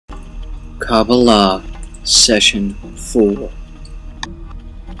Qblh Session 4.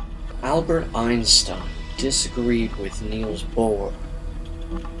 Albert Einstein disagreed with Niels Bohr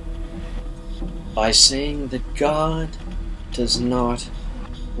by saying that God does not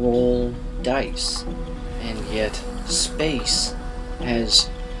roll dice, and yet space has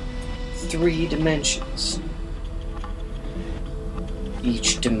 3 dimensions.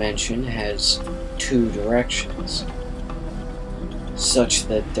 Each dimension has 2 directions, such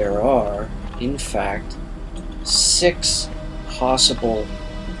that there are, in fact, 6 possible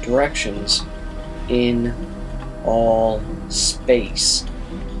directions in all space.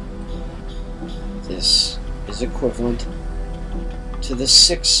 This is equivalent to the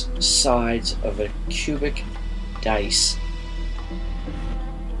 6 sides of a cubic dice.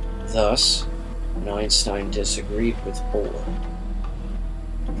 Thus, Einstein disagreed with Bohr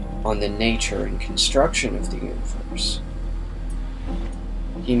on the nature and construction of the universe.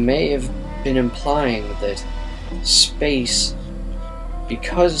 He may have been implying that space,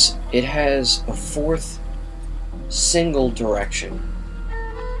 because it has a 4th single direction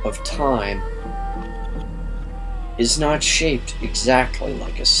of time, is not shaped exactly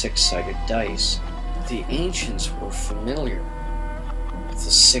like a 6-sided dice. The ancients were familiar with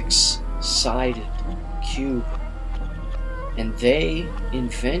the 6-sided cube, and they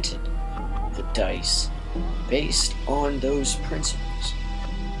invented the dice based on those principles.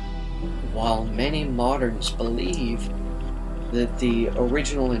 While many moderns believe that the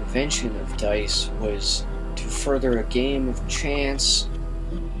original invention of dice was to further a game of chance,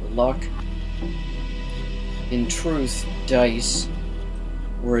 luck, in truth, dice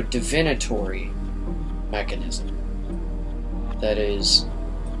were a divinatory mechanism. That is,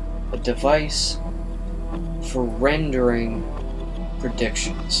 a device for rendering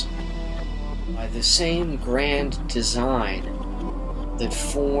predictions by the same grand design that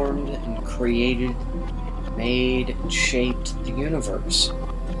formed and created, made and shaped the universe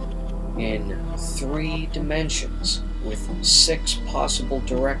in 3 dimensions with 6 possible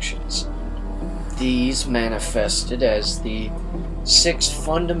directions. These manifested as the 6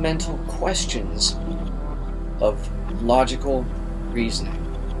 fundamental questions of logical reasoning.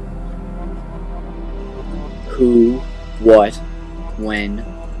 Who, what, when,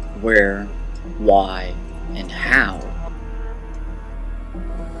 where, why, and how.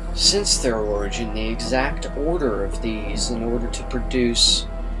 Since their origin, the exact order of these in order to produce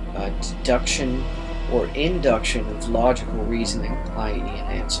a deduction or induction of logical reasoning, i.e. an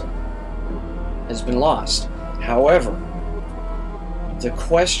answer, has been lost. However, the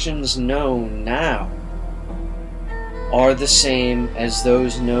questions known now are the same as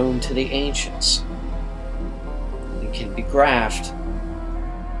those known to the ancients and can be graphed,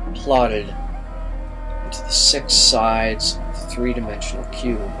 plotted into the 6 sides of the 3-dimensional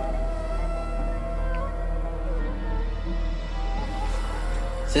cube.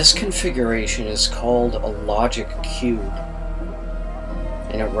 This configuration is called a logic cube,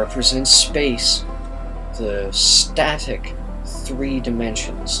 and it represents space, the static 3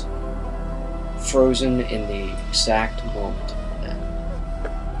 dimensions, frozen in the exact moment of now.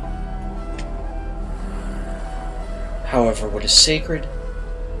 However, what is sacred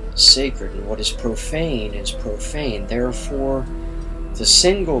is sacred, and what is profane is profane. Therefore, the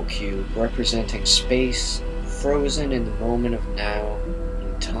single cube representing space frozen in the moment of now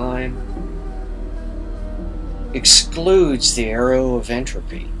in time excludes the arrow of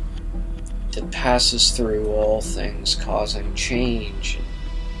entropy that passes through all things, causing change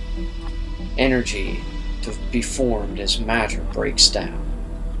and energy to be formed as matter breaks down.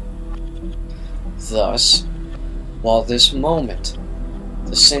 Thus, while this moment,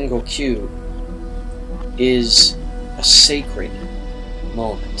 the single cube, is a sacred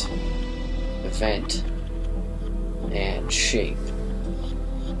moment, event, and shape,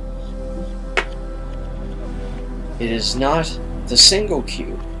 it is not the single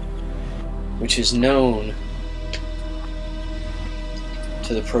cube which is known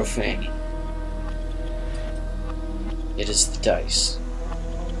to the profane. It is the dice,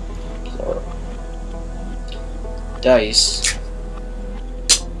 plural. Dice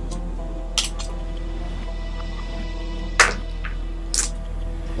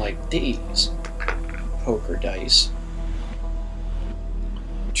like these poker dice,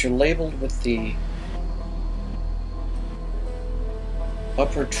 which are labeled with the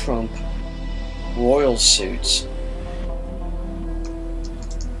upper trump royal suits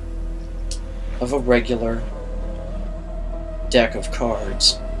of a regular deck of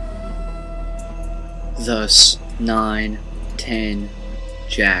cards. Thus 9, 10,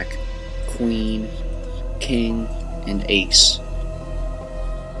 Jack, Queen, King, and Ace.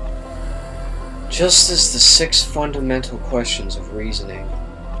 Just as the 6 fundamental questions of reasoning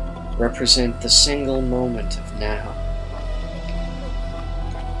represent the single moment of now,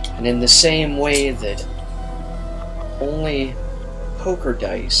 and in the same way that only poker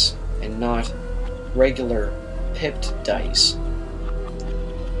dice and not regular pipped dice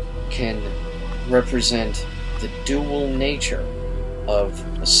can represent the dual nature of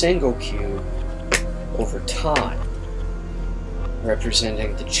a single cube over time,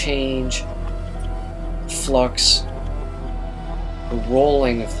 representing the change, flux, the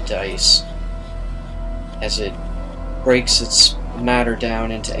rolling of the dice as it breaks its matter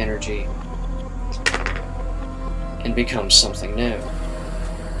down into energy and becomes something new.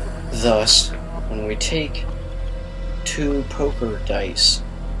 Thus, when we take 2 poker dice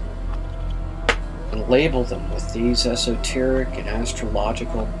and label them with these esoteric and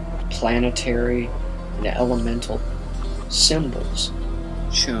astrological, planetary, and elemental symbols,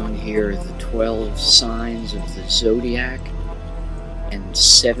 Shown here are the 12 signs of the zodiac and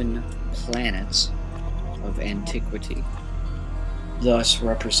 7 planets of antiquity, thus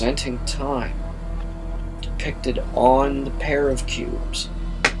representing time, depicted on the pair of cubes,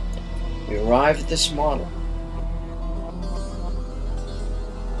 we arrive at this model.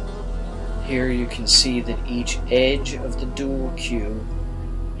 Here you can see that each edge of the dual cube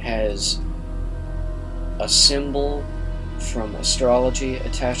has a symbol from astrology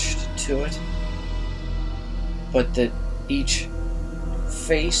attached to it, but that each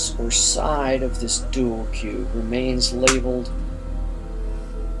face or side of this dual cube remains labeled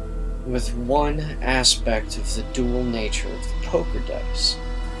with one aspect of the dual nature of the poker dice.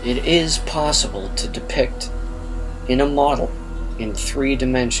 It is possible to depict in a model in 3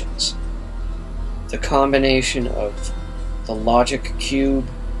 dimensions the combination of the logic cube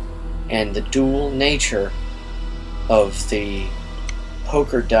and the dual nature of the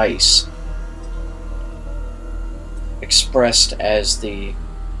poker dice, expressed as the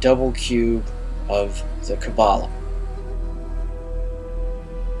double cube of the Qblh.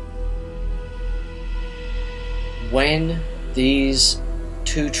 When these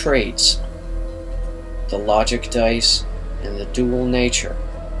 2 traits, the logic dice and the dual nature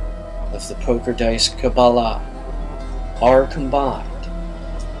of the poker dice Qblh, are combined,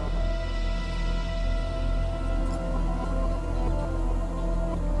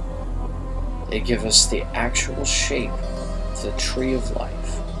 they give us the actual shape of the Tree of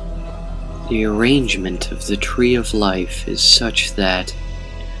Life. The arrangement of the Tree of Life is such that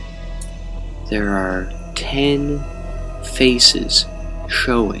there are 10 faces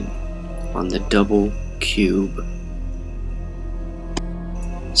showing on the double cube,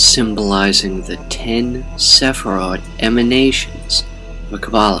 symbolizing the 10 Sephiroth emanations of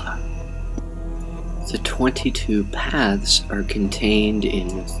Qblh. The 22 paths are contained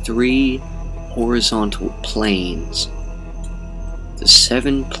in 3 horizontal planes. The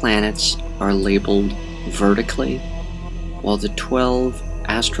 7 planets are labeled vertically, while the 12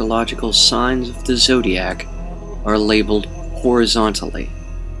 astrological signs of the zodiac are labeled horizontally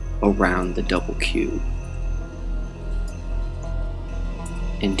around the double cube.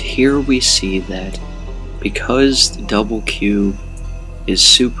 And here we see that because the double cube is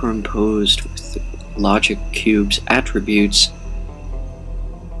superimposed with the logic cube's attributes,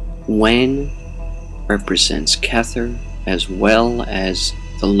 Wen represents Kether, as well as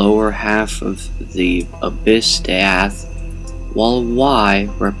the lower half of the Abyss Death, while Y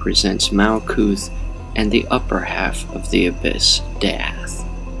represents Malkuth and the upper half of the Abyss Death.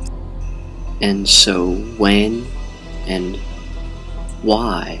 And so Wen and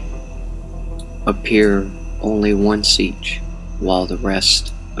Y appear only once each, while the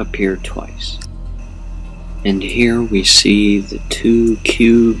rest appear twice. And here we see the 2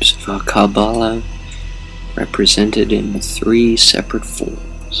 cubes of Qblh represented in 3 separate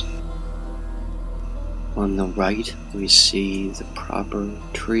forms. On the right we see the proper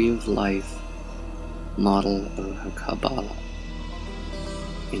Tree of Life model of Qblh.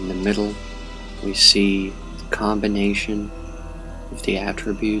 In the middle we see the combination of the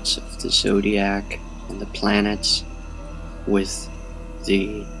attributes of the zodiac and the planets with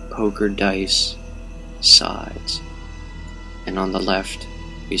the poker dice sides. And on the left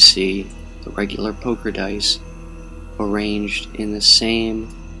we see the regular poker dice arranged in the same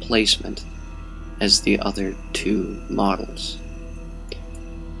placement as the other 2 models.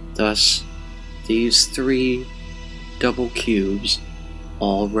 Thus, these 3 double cubes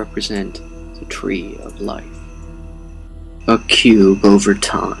all represent the Tree of Life. A cube over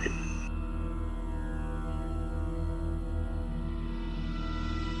time.